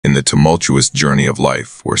In the tumultuous journey of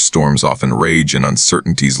life, where storms often rage and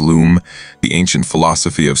uncertainties loom, the ancient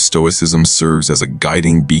philosophy of Stoicism serves as a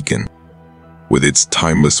guiding beacon. With its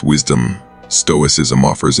timeless wisdom, Stoicism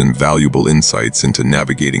offers invaluable insights into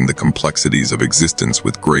navigating the complexities of existence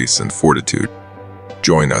with grace and fortitude.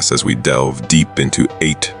 Join us as we delve deep into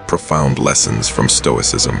 8 profound lessons from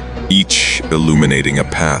Stoicism, each illuminating a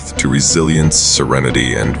path to resilience,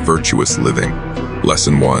 serenity, and virtuous living.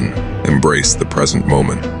 Lesson 1. Embrace the present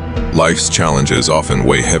moment. Life's challenges often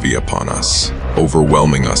weigh heavy upon us,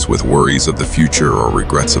 overwhelming us with worries of the future or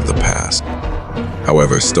regrets of the past.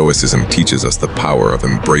 However, Stoicism teaches us the power of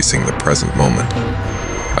embracing the present moment.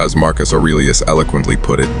 As Marcus Aurelius eloquently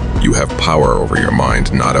put it, you have power over your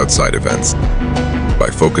mind, not outside events. By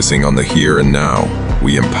focusing on the here and now,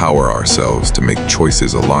 we empower ourselves to make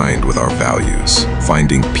choices aligned with our values,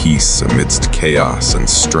 finding peace amidst chaos and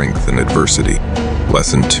strength in adversity.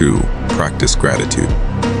 Lesson 2. Practice gratitude.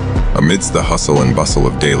 Amidst the hustle and bustle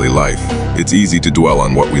of daily life, it's easy to dwell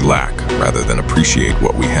on what we lack rather than appreciate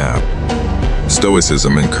what we have.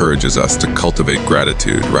 Stoicism encourages us to cultivate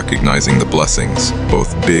gratitude, recognizing the blessings,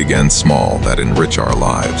 both big and small, that enrich our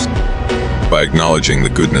lives. By acknowledging the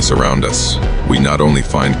goodness around us, we not only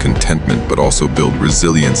find contentment but also build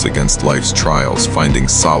resilience against life's trials, finding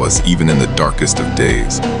solace even in the darkest of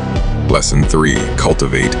days. Lesson 3.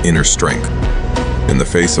 Cultivate inner strength. In the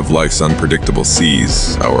face of life's unpredictable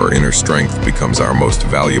seas, our inner strength becomes our most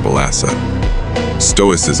valuable asset.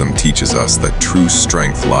 Stoicism teaches us that true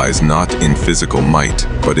strength lies not in physical might,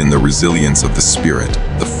 but in the resilience of the spirit,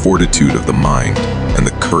 the fortitude of the mind, and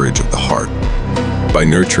the courage of the heart. By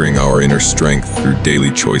nurturing our inner strength through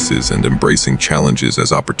daily choices and embracing challenges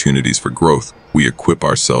as opportunities for growth, we equip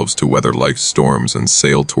ourselves to weather life's storms and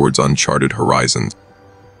sail towards uncharted horizons.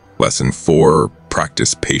 Lesson 4.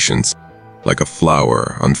 Practice patience. Like a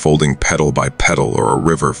flower unfolding petal by petal or a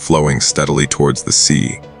river flowing steadily towards the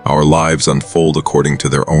sea, our lives unfold according to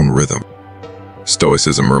their own rhythm.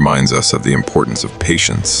 Stoicism reminds us of the importance of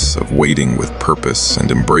patience, of waiting with purpose, and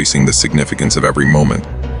embracing the significance of every moment.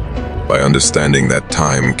 By understanding that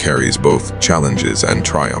time carries both challenges and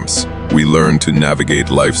triumphs, we learn to navigate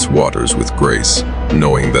life's waters with grace,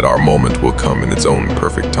 knowing that our moment will come in its own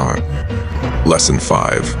perfect time. Lesson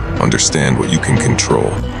 5. Understand what you can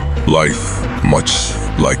control. Life, much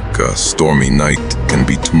like a stormy night, can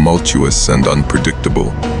be tumultuous and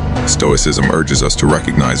unpredictable. Stoicism urges us to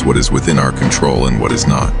recognize what is within our control and what is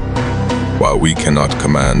not. While we cannot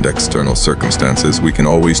command external circumstances, we can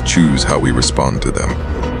always choose how we respond to them.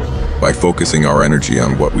 By focusing our energy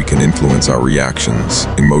on what we can influence, our reactions,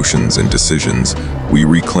 emotions, and decisions, we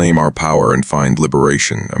reclaim our power and find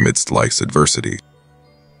liberation amidst life's adversity.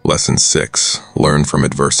 Lesson 6. Learn from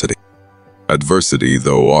adversity. Adversity,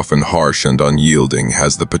 though often harsh and unyielding,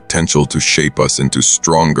 has the potential to shape us into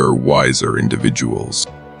stronger, wiser individuals.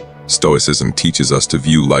 Stoicism teaches us to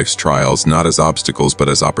view life's trials not as obstacles but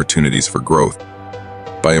as opportunities for growth.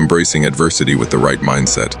 By embracing adversity with the right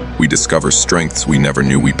mindset, we discover strengths we never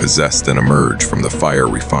knew we possessed and emerge from the fire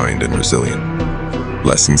refined and resilient.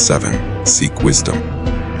 Lesson 7. Seek wisdom.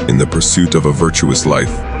 In the pursuit of a virtuous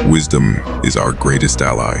life, wisdom is our greatest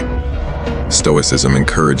ally. Stoicism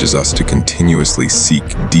encourages us to continuously seek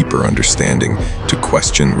deeper understanding, to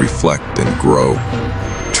question, reflect, and grow.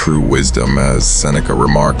 True wisdom, as Seneca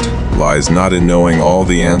remarked, lies not in knowing all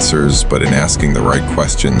the answers, but in asking the right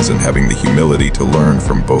questions and having the humility to learn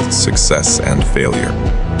from both success and failure.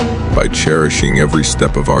 By cherishing every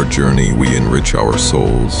step of our journey, we enrich our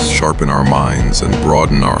souls, sharpen our minds, and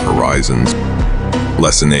broaden our horizons.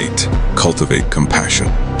 Lesson 8. Cultivate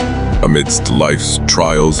compassion. Amidst life's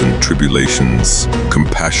trials and tribulations,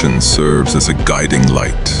 compassion serves as a guiding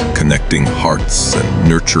light, connecting hearts and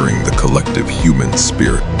nurturing the collective human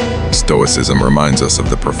spirit. Stoicism reminds us of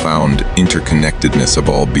the profound interconnectedness of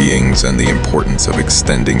all beings and the importance of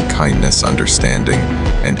extending kindness, understanding,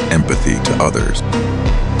 and empathy to others.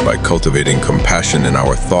 By cultivating compassion in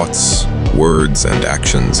our thoughts, words, and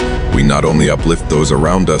actions, we not only uplift those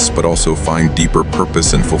around us but also find deeper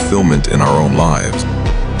purpose and fulfillment in our own lives.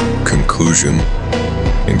 Conclusion.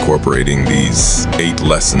 Incorporating these 8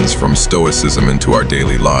 lessons from Stoicism into our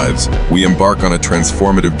daily lives, we embark on a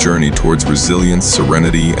transformative journey towards resilience,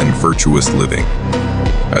 serenity, and virtuous living.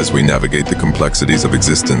 As we navigate the complexities of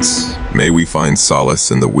existence, may we find solace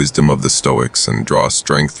in the wisdom of the Stoics and draw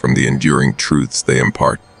strength from the enduring truths they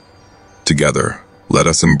impart. Together, let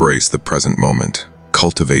us embrace the present moment,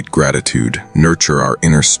 cultivate gratitude, nurture our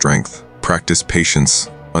inner strength, practice patience,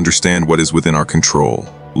 understand what is within our control,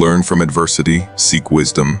 learn from adversity, seek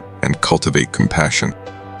wisdom, and cultivate compassion.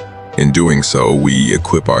 In doing so, we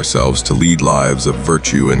equip ourselves to lead lives of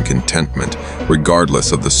virtue and contentment,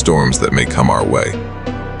 regardless of the storms that may come our way.